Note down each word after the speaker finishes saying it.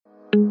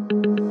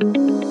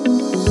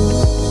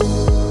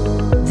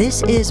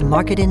This is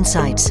Market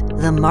Insights,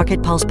 the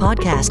Market Pulse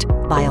podcast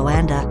by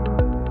Oanda.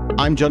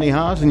 I'm Johnny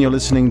Hart, and you're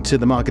listening to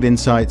the Market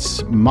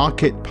Insights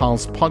Market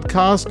Pulse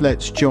podcast.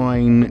 Let's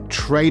join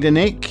Trader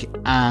Nick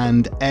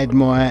and Ed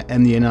Moyer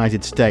in the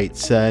United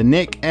States.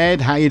 Nick, Ed,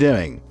 how you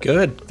doing?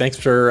 Good. Thanks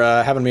for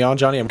having me on,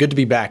 Johnny. I'm good to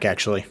be back,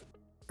 actually.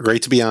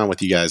 Great to be on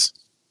with you guys.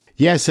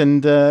 Yes,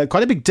 and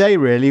quite a big day,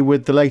 really,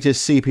 with the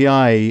latest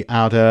CPI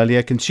out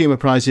earlier. Consumer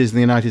prices in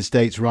the United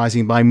States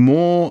rising by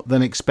more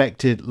than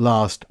expected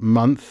last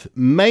month,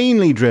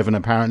 mainly driven,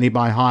 apparently,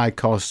 by higher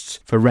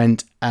costs for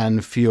rent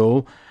and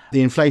fuel.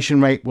 The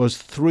inflation rate was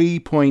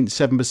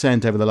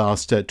 3.7% over the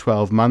last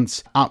 12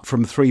 months, up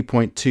from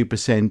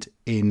 3.2%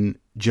 in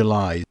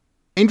July.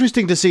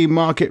 Interesting to see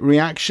market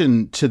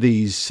reaction to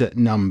these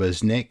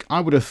numbers, Nick.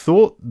 I would have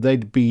thought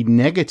they'd be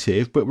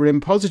negative, but we're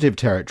in positive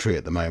territory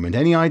at the moment.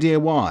 Any idea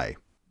why?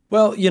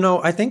 Well,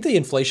 I think the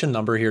inflation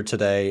number here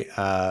today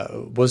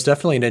was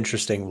definitely an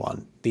interesting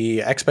one.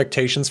 The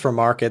expectations for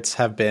markets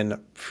have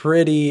been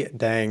pretty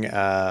dang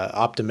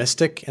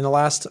optimistic in the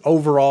last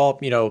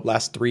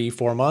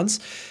 3-4 months.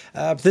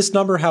 This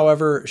number,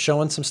 however,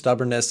 showing some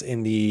stubbornness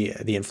in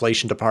the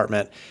inflation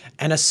department,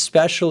 and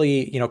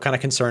especially, kind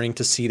of concerning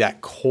to see that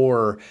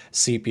core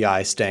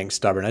CPI staying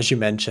stubborn. As you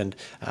mentioned,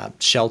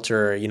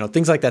 shelter,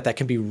 things like that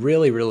can be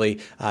really, really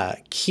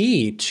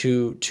key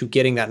to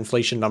getting that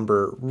inflation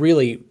number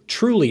really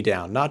truly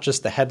down, not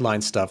just the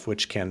headline stuff,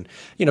 which can,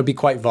 be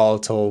quite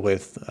volatile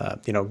with,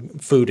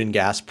 food and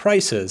gas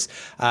prices.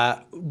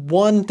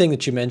 One thing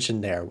that you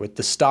mentioned there with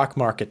the stock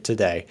market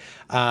today,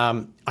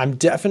 I'm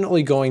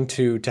definitely going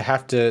to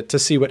have to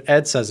see what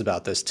Ed says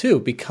about this too,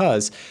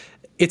 because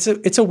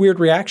it's a weird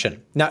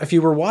reaction. Now, if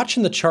you were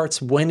watching the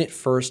charts when it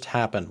first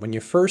happened, when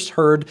you first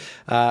heard,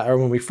 or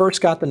when we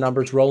first got the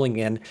numbers rolling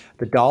in,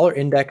 the dollar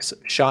index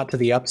shot to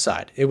the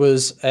upside. It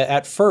was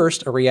at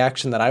first a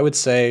reaction that I would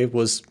say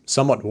was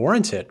somewhat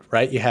warranted,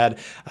 right? You had,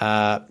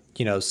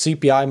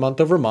 CPI month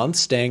over month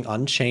staying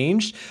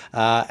unchanged.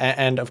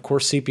 And of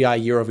course,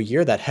 CPI year over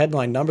year, that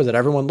headline number that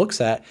everyone looks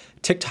at,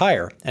 ticked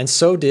higher. And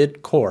so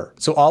did core.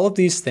 So all of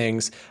these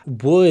things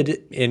would,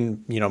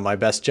 in my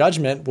best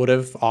judgment, would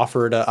have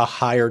offered a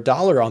higher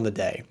dollar on the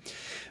day.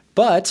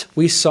 But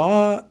we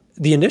saw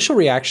the initial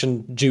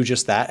reaction do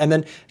just that, and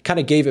then kind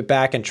of gave it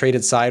back and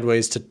traded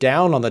sideways to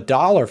down on the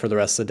dollar for the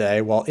rest of the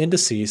day, while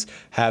indices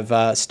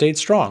have stayed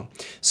strong.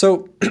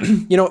 So,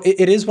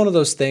 it is one of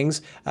those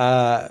things.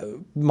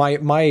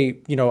 My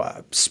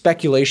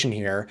speculation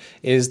here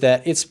is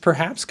that it's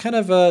perhaps kind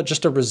of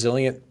just a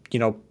resilient,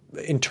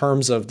 in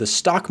terms of the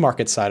stock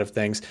market side of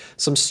things,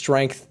 some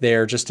strength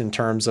there just in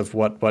terms of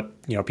what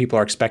people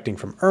are expecting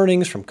from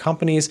earnings, from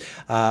companies.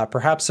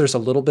 Perhaps there's a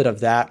little bit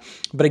of that.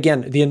 But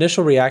again, the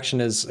initial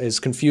reaction is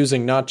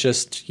confusing, not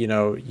just,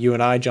 you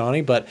and I,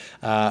 Johnny, but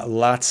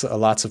lots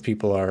of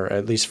people are,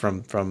 at least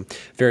from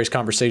various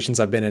conversations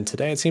I've been in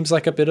today, it seems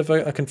like a bit of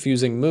a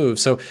confusing move.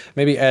 So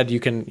maybe, Ed, you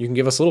can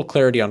give us a little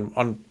clarity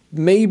on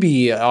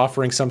maybe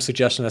offering some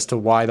suggestion as to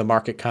why the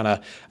market kind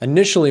of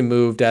initially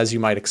moved as you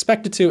might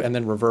expect it to, and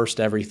then reversed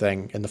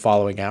everything in the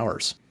following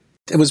hours.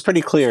 It was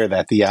pretty clear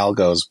that the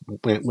algos,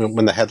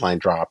 when the headline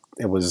dropped,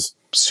 it was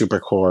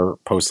Supercore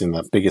posting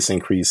the biggest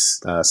increase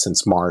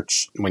since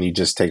March. When you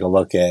just take a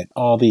look at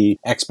all the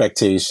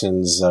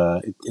expectations,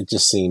 it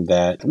just seemed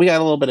that we got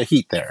a little bit of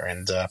heat there.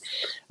 And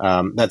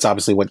that's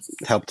obviously what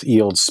helped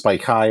yields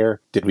spike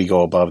higher. Did we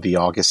go above the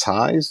August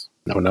highs?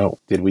 No.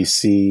 Did we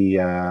see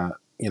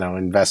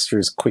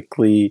investors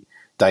quickly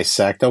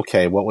dissect,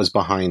 okay, what was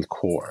behind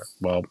core?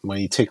 Well, when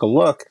you take a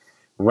look,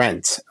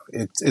 rent,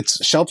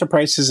 it's shelter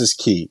prices is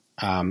key.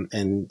 And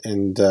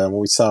when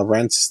we saw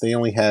rents, they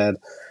only had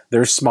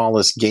their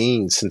smallest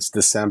gain since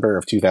December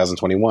of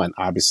 2021.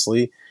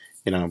 Obviously,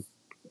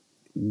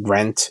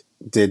 rent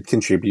did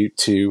contribute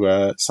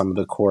to some of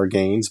the core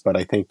gains, but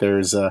I think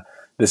there's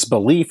this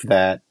belief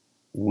that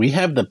we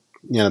have the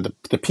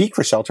peak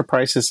for shelter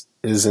prices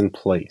is in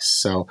place.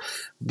 So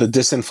the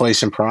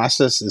disinflation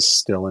process is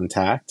still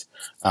intact.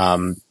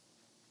 When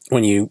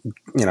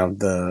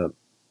the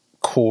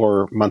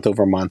core month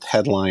over month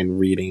headline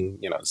reading,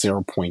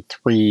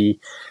 0.3,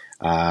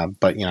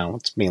 but,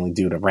 it's mainly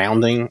due to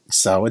rounding.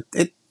 So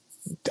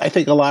I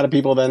think a lot of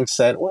people then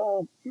said,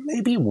 well,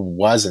 maybe it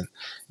wasn't,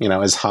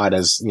 as hot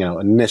as,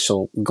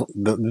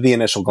 the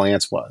initial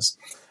glance was.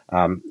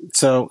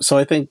 So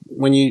I think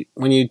when you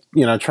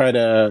try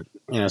to,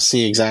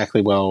 see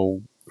exactly,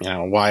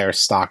 why are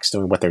stocks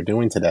doing what they're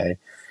doing today?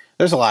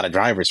 There's a lot of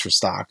drivers for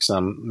stocks.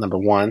 Number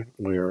one,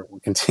 we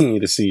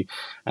continue to see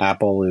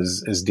Apple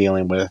is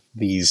dealing with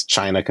these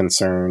China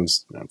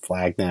concerns,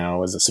 flagged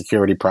now as a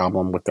security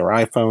problem with their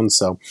iPhone.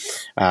 So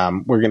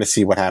we're going to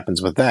see what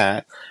happens with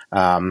that.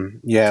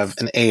 You have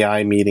an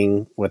AI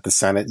meeting with the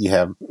Senate. You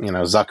have,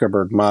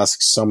 Zuckerberg,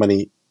 Musk, so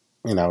many,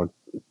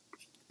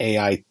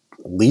 AI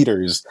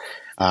leaders.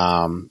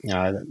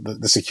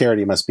 The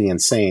security must be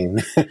insane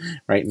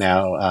right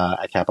now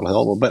at Capitol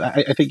Hill. But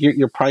I think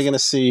you're probably going to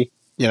see,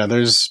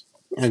 there's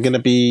going to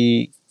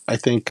be, I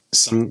think,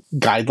 some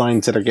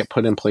guidelines that are get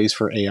put in place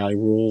for AI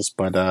rules.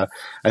 But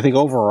I think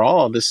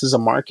overall, this is a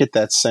market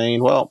that's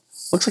saying, well,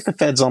 Looks like the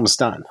Fed's almost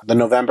done. The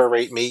November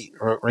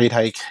rate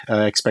hike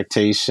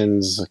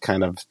expectations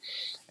kind of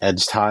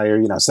edged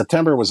higher.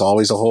 September was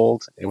always a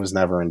hold. It was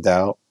never in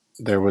doubt.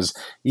 There was,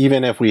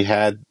 even if we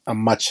had a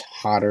much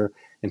hotter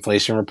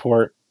inflation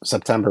report,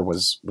 September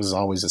was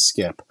always a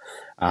skip.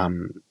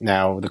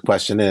 Now the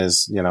question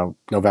is,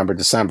 November,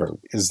 December,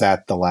 is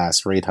that the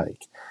last rate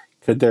hike?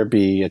 Could there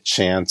be a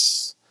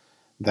chance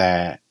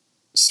that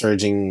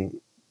surging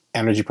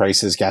energy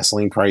prices,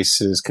 gasoline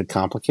prices could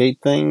complicate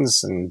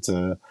things? And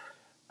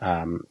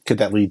could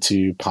that lead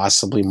to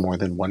possibly more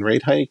than one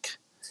rate hike?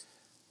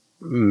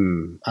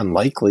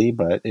 Unlikely,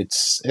 but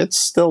it's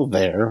still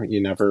there. You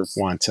never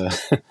want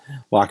to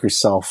lock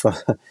yourself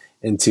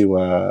into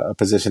a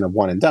position of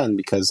one and done,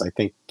 because I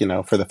think,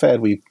 for the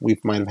Fed, we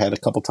might have had a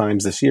couple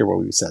times this year where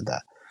we said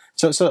that.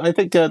 So I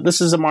think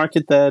this is a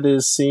market that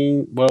is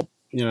seeing,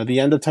 the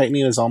end of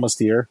tightening is almost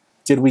here.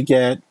 Did we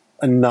get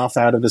enough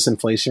out of this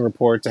inflation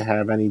report to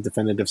have any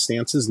definitive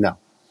stances? No.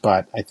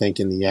 But I think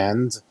in the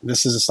end,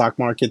 this is a stock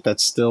market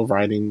that's still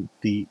riding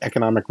the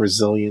economic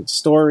resilience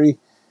story.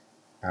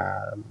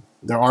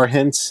 There are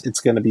hints it's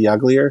going to be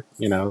uglier.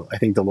 I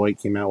think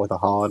Deloitte came out with a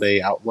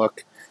holiday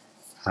outlook.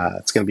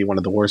 It's going to be one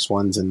of the worst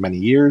ones in many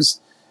years.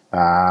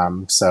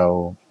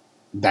 So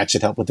that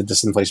should help with the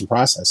disinflation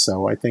process.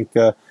 So I think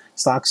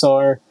stocks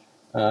are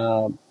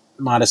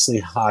modestly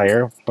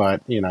higher,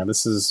 but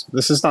this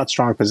is not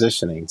strong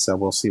positioning. So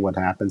we'll see what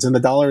happens. And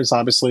the dollar is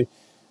obviously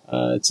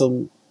it's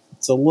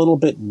a little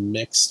bit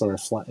mixed or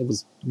flat.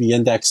 The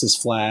index is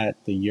flat.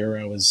 The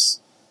euro is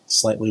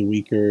slightly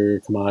weaker,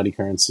 commodity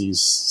currencies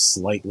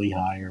slightly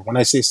higher. When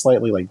I say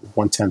slightly, like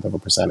 0.1 of a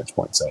percentage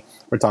point. So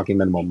we're talking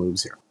minimal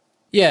moves here.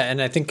 Yeah,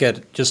 and I think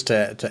just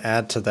to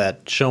add to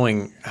that,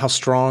 showing how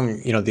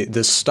strong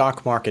the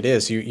stock market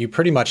is, you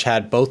pretty much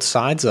had both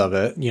sides of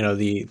it.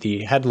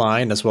 The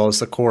headline as well as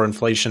the core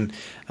inflation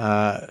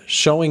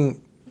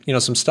showing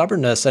some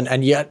stubbornness,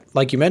 and yet,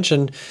 like you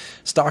mentioned,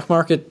 stock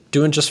market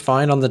doing just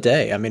fine on the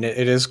day. I mean,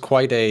 it is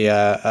quite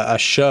a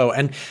show,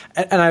 and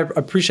I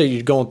appreciate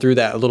you going through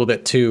that a little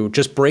bit too,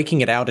 just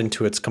breaking it out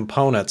into its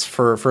components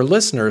for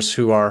listeners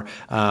who are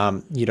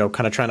kind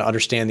of trying to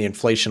understand the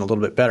inflation a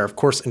little bit better. Of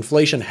course,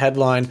 inflation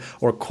headline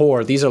or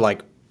core, these are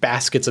like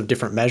baskets of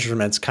different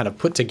measurements kind of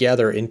put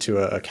together into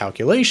a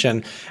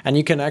calculation, and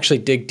you can actually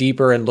dig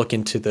deeper and look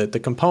into the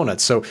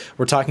components. So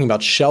we're talking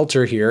about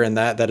shelter here, and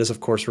that is, of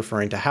course,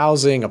 referring to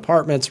housing,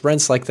 apartments,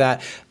 rents like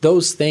that.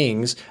 Those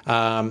things,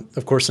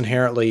 of course,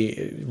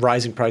 inherently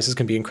rising prices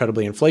can be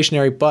incredibly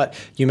inflationary, but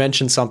you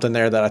mentioned something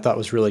there that I thought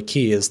was really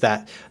key, is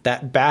that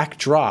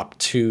backdrop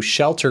to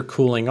shelter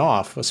cooling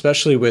off,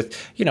 especially with,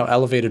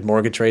 elevated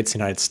mortgage rates in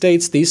the United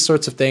States, these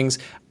sorts of things.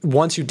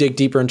 Once you dig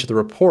deeper into the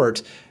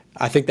report,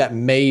 I think that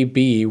may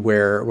be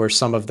where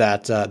some of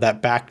that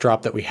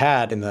backdrop that we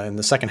had in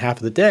the second half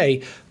of the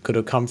day could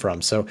have come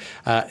from. So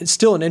it's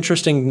still an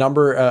interesting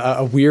number,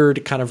 a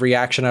weird kind of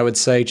reaction, I would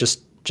say,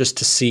 just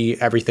to see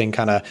everything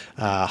kind of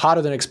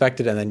hotter than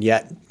expected, and then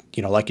yet,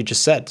 like you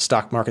just said,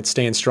 stock market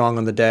staying strong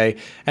on the day,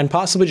 and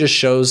possibly just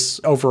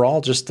shows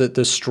overall just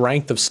the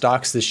strength of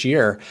stocks this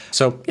year.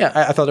 So yeah,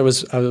 I thought it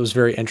was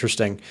very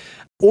interesting.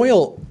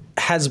 Oil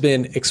has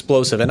been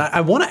explosive, and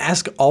I want to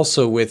ask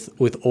also with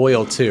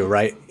oil too,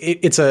 right?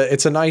 It's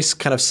a nice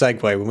kind of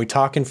segue when we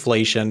talk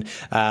inflation.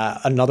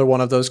 Another one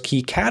of those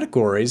key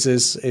categories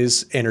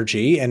is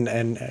energy, and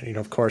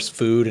of course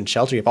food and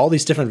shelter. You have all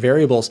these different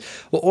variables.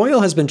 Well,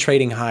 oil has been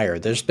trading higher.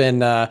 There's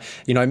been I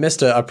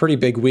missed a pretty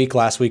big week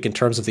last week in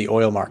terms of the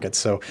oil market.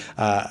 So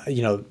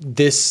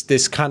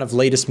this kind of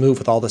latest move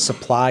with all the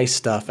supply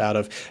stuff out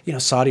of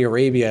Saudi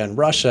Arabia and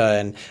Russia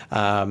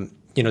and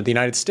the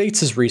United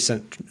States'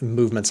 recent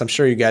movements. I'm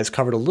sure you guys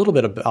covered a little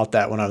bit about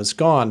that when I was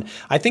gone.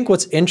 I think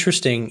what's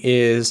interesting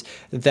is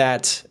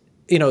that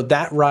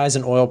that rise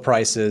in oil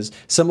prices,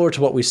 similar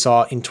to what we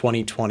saw in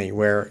 2020,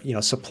 where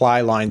supply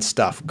line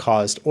stuff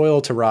caused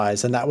oil to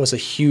rise, and that was a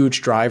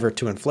huge driver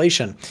to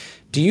inflation.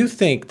 Do you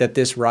think that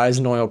this rise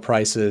in oil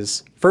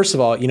prices, first of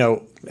all,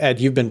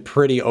 Ed, you've been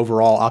pretty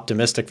overall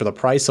optimistic for the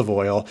price of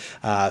oil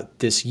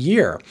this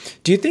year.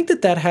 Do you think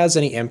that has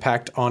any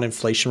impact on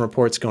inflation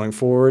reports going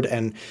forward?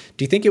 And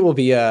do you think it will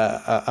be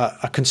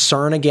a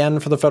concern again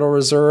for the Federal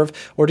Reserve?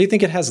 Or do you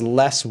think it has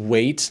less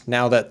weight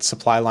now that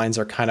supply lines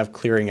are kind of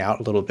clearing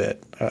out a little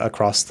bit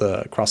across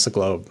the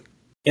globe?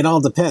 It all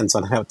depends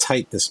on how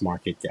tight this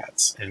market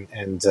gets.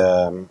 And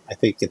I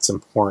think it's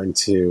important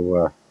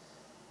to,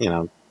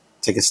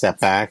 take a step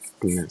back.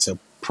 So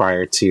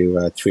prior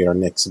to our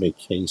next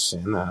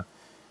vacation,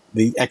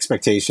 the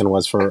expectation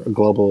was for a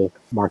global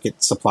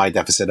market supply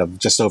deficit of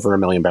just over 1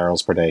 million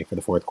barrels per day for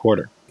the fourth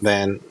quarter.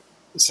 Then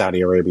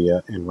Saudi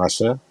Arabia and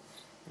Russia,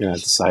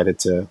 decided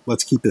to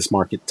let's keep this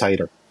market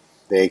tighter.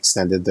 They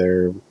extended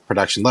their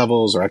production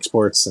levels or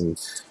exports, and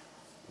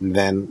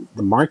then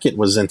the market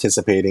was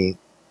anticipating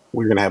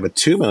we're going to have a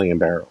 2 million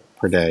barrel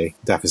per day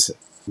deficit.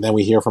 And then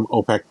we hear from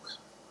OPEC,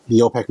 the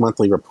OPEC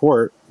monthly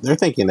report, they're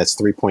thinking it's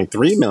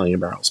 3.3 million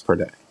barrels per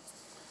day.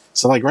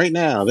 So like right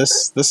now,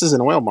 this is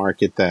an oil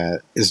market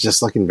that is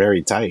just looking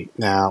very tight.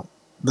 Now,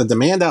 the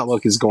demand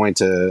outlook is going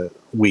to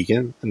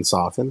weaken and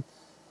soften.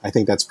 I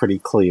think that's pretty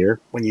clear.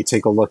 When you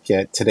take a look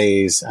at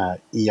today's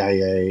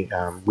EIA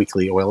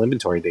weekly oil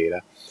inventory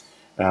data,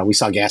 we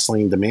saw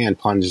gasoline demand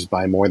plunge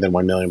by more than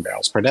 1 million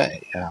barrels per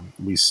day.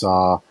 We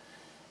saw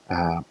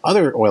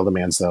other oil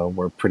demands, though,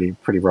 were pretty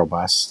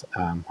robust,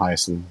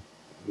 highest in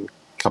a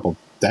couple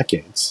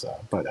decades.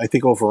 But I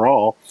think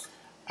overall,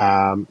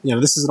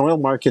 this is an oil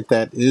market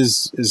that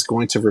is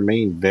going to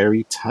remain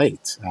very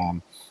tight.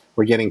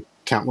 We're getting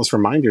countless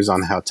reminders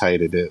on how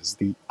tight it is.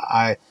 The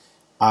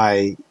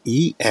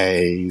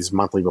IEA's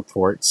monthly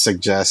report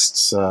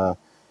suggests,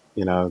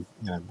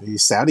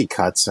 these Saudi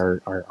cuts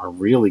are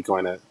really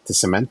going to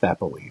cement that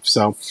belief.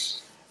 So,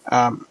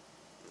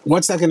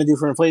 what's that going to do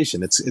for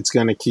inflation? It's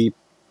going to keep,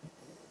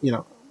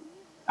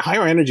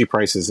 higher energy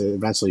prices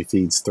eventually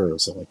feeds through.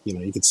 So,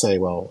 you could say,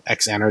 well,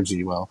 X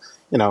energy. Well,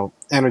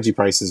 energy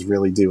prices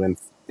really do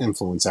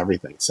influence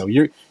everything. So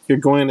you're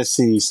going to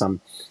see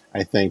some,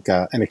 I think,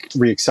 a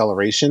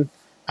reacceleration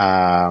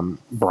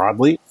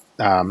broadly.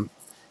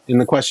 And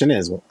the question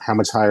is, well, how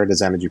much higher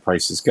does energy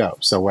prices go?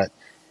 So at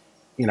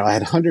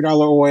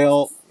 $100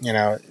 oil,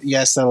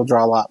 yes, that'll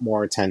draw a lot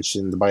more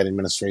attention. The Biden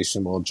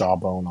administration will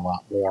jawbone a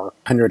lot more.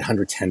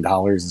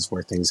 $110 is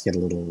where things get a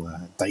little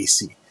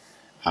dicey.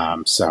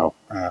 So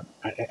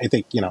I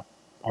think,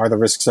 are the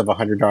risks of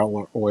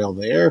 $100 oil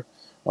there?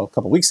 Well, a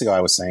couple of weeks ago,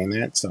 I was saying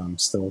that, so I'm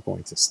still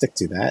going to stick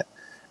to that.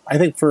 I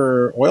think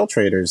for oil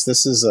traders,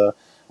 this is a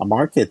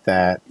market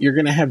that you're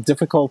going to have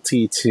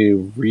difficulty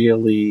to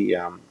really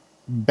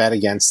bet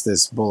against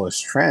this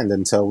bullish trend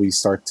until we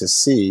start to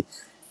see,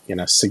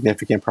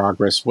 significant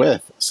progress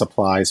with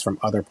supplies from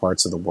other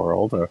parts of the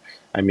world. Or,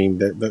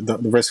 the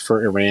risk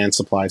for Iran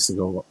supplies to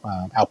go,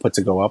 output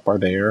to go up are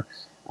there.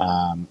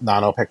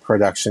 Non-OPEC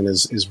production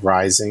is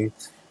rising.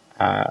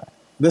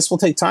 This will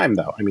take time,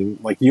 though.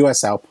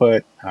 U.S.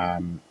 output,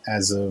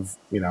 as of,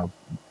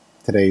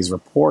 today's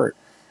report,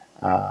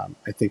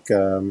 I think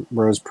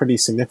rose pretty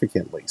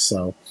significantly.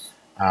 So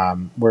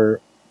we're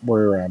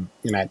at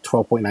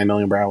 12.9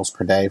 million barrels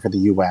per day for the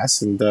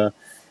U.S. And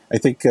I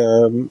think,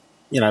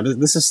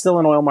 this is still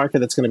an oil market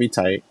that's going to be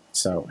tight.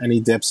 So any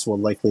dips will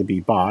likely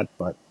be bought,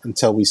 but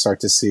until we start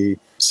to see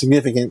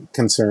significant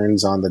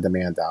concerns on the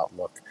demand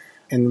outlook.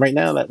 And right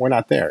now that we're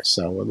not there.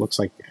 So it looks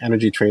like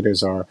energy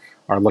traders are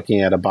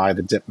looking at a buy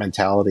the dip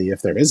mentality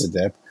if there is a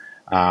dip,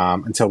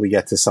 until we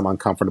get to some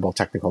uncomfortable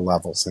technical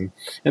levels. And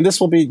this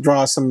will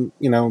draw some,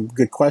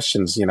 good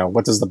questions.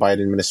 What does the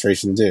Biden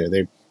administration do?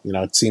 They,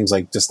 it seems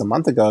like just a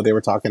month ago they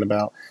were talking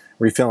about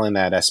refilling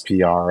that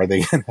SPR. Are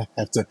they going to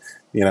have to,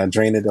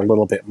 drain it a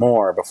little bit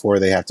more before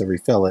they have to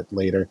refill it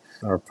later,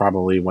 or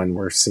probably when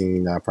we're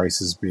seeing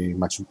prices being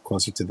much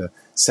closer to the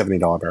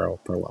 $70 barrel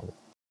per level?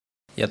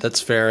 Yeah,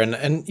 that's fair.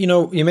 And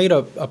you made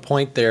a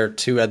point there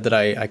too, Ed, that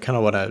I kind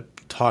of want to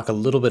talk a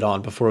little bit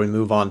on before we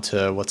move on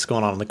to what's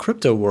going on in the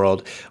crypto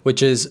world,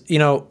 which is,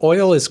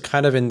 oil is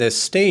kind of in this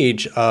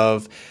stage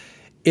of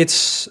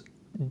its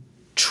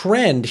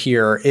trend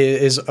here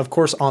is, of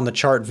course, on the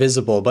chart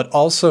visible, but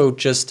also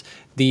just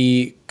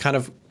the kind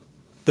of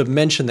the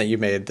mention that you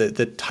made,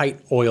 the tight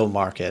oil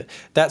market,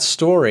 that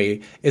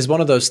story is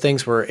one of those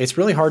things where it's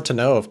really hard to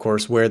know, of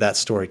course, where that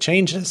story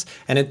changes.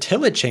 And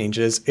until it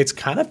changes, it's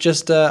kind of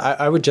just,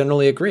 I would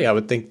generally agree. I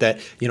would think that,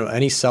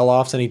 any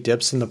sell-offs, any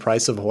dips in the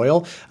price of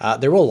oil,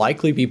 there will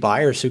likely be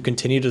buyers who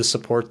continue to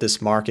support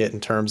this market in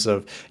terms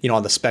of,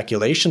 on the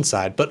speculation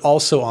side, but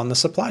also on the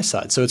supply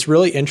side. So it's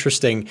really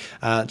interesting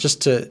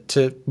just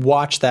to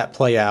watch that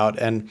play out.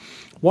 And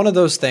one of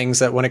those things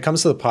that when it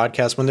comes to the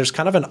podcast, when there's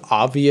kind of an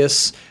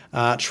obvious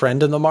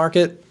trend in the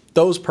market,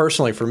 those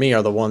personally for me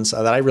are the ones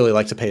that I really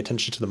like to pay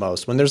attention to the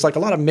most. When there's like a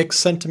lot of mixed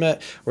sentiment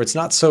where it's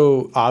not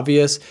so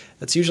obvious,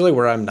 that's usually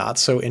where I'm not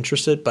so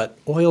interested. But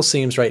oil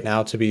seems right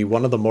now to be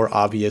one of the more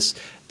obvious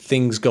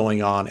things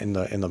going on in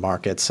the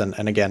markets.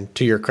 And again,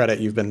 to your credit,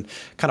 you've been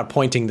kind of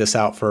pointing this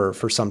out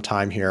for some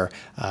time here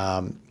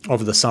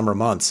over the summer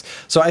months.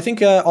 So I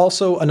think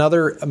also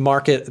another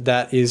market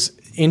that is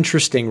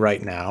interesting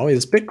right now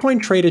is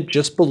Bitcoin traded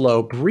just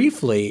below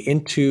briefly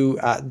into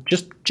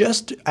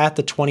just at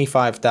the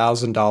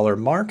 $25,000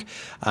 mark.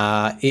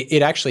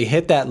 It actually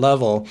hit that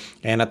level,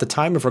 and at the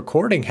time of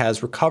recording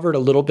has recovered a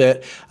little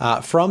bit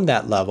from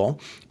that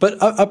level. But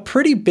a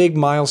pretty big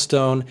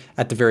milestone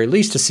at the very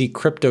least to see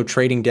crypto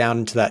trading down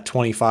into that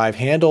 25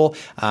 handle.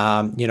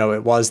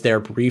 It was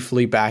there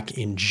briefly back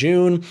in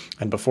June,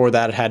 and before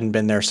that it hadn't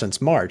been there since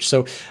March.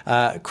 So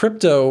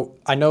crypto,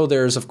 I know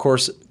there's of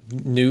course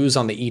news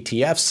on the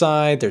ETF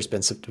side. There's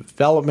been some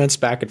developments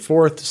back and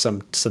forth, some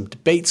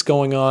debates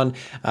going on.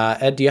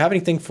 Ed, do you have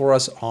anything for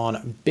us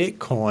on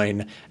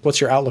Bitcoin?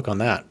 What's your outlook on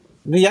that?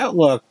 The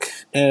outlook,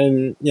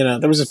 and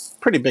there was a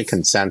pretty big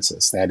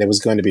consensus that it was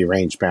going to be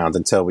range bound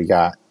until we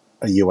got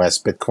a U.S.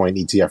 Bitcoin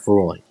ETF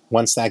ruling.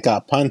 Once that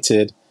got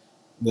punted,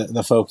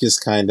 the focus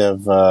kind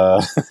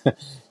of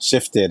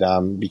shifted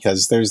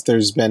because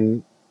there's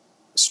been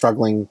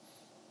struggling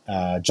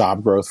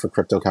job growth for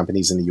crypto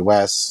companies in the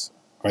U.S.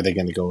 Are they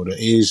going to go to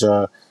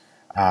Asia?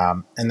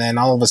 And then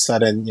all of a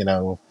sudden,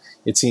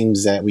 it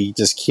seems that we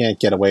just can't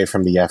get away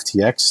from the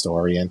FTX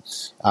story. And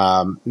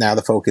now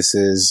the focus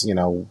is,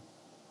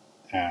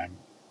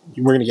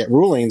 we're going to get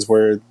rulings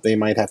where they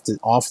might have to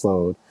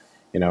offload,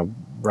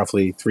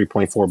 roughly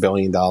 $3.4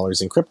 billion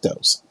in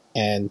cryptos.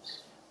 And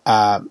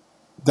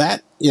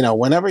that,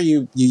 whenever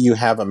you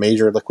have a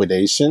major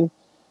liquidation,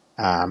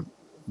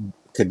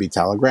 could be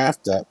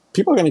telegraphed,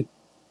 people are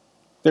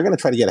they're going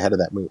to try to get ahead of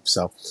that move.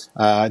 So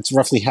it's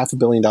roughly $500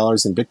 million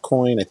in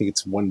Bitcoin. I think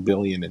it's $1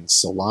 billion in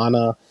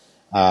Solana.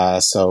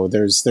 So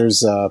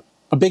there's a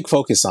big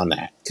focus on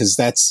that, because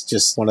that's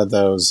just one of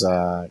those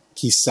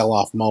key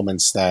sell-off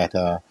moments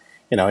that,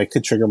 it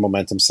could trigger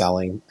momentum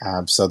selling.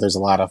 So there's a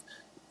lot of,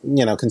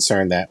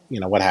 concern that,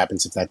 what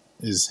happens if that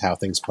is how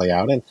things play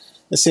out. And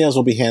the sales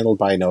will be handled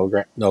by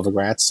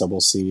Novogratz. So we'll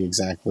see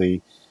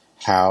exactly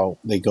how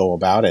they go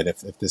about it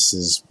if this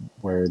is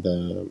where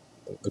the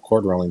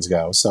court rulings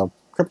go. So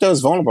crypto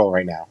is vulnerable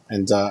right now.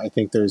 And I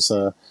think there's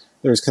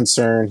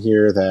concern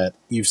here that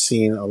you've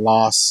seen a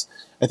loss.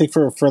 I think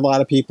for a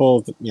lot of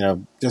people,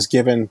 just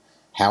given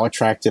how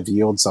attractive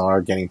yields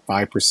are, getting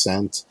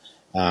 5%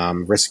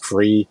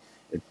 risk-free,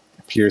 it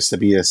appears to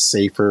be a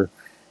safer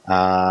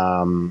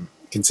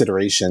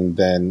consideration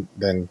than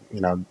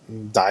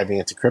diving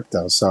into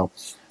crypto. So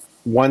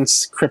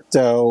once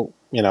crypto,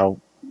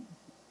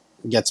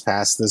 gets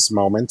past this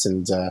moment,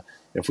 and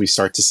if we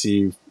start to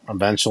see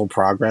eventual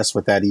progress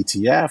with that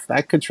ETF,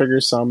 that could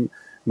trigger some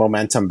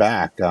momentum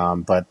back.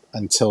 But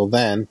until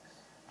then,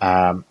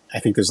 I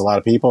think there's a lot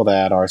of people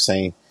that are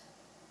saying,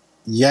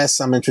 yes,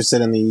 I'm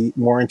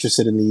more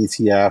interested in the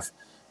ETF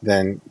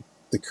than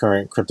the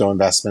current crypto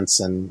investments.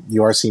 And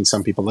you are seeing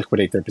some people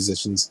liquidate their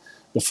positions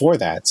before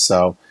that.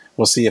 So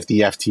we'll see if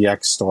the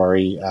FTX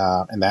story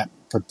and that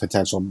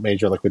potential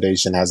major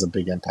liquidation has a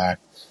big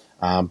impact.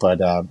 But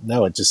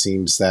no, it just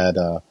seems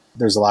that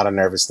there's a lot of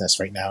nervousness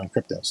right now in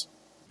cryptos.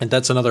 And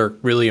that's another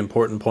really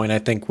important point, I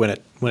think, when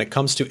it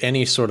comes to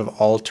any sort of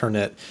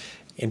alternate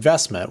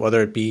investment,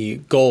 whether it be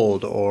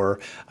gold or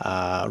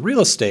real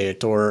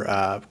estate or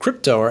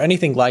crypto or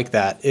anything like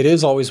that, it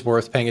is always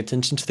worth paying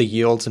attention to the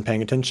yields and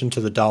paying attention to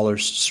the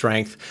dollar's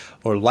strength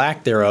or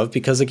lack thereof,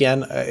 because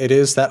again, it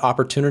is that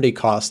opportunity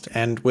cost.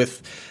 And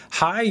with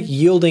high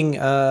yielding,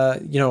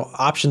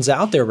 options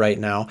out there right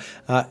now,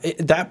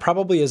 that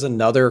probably is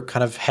another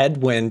kind of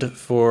headwind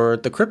for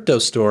the crypto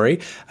story.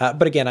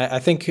 But again, I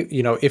think,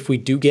 if we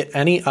do get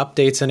any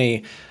updates,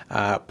 any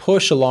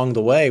push along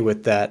the way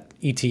with that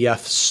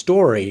ETF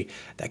story,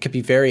 that could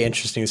be very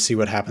interesting to see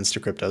what happens to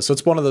crypto. So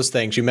it's one of those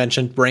things. You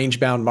mentioned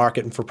range-bound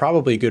market, and for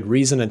probably a good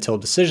reason until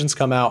decisions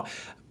come out.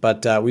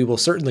 But we will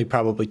certainly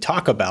probably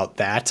talk about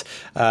that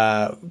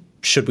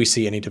should we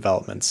see any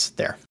developments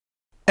there.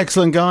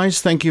 Excellent,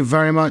 guys. Thank you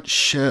very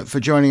much for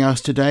joining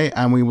us today,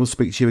 and we will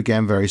speak to you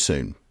again very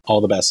soon.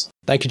 All the best.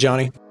 Thank you,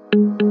 Johnny.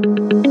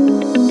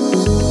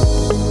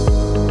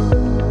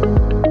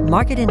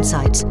 Market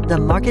Insights, the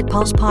Market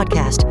Pulse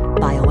podcast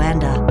by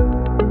Oanda.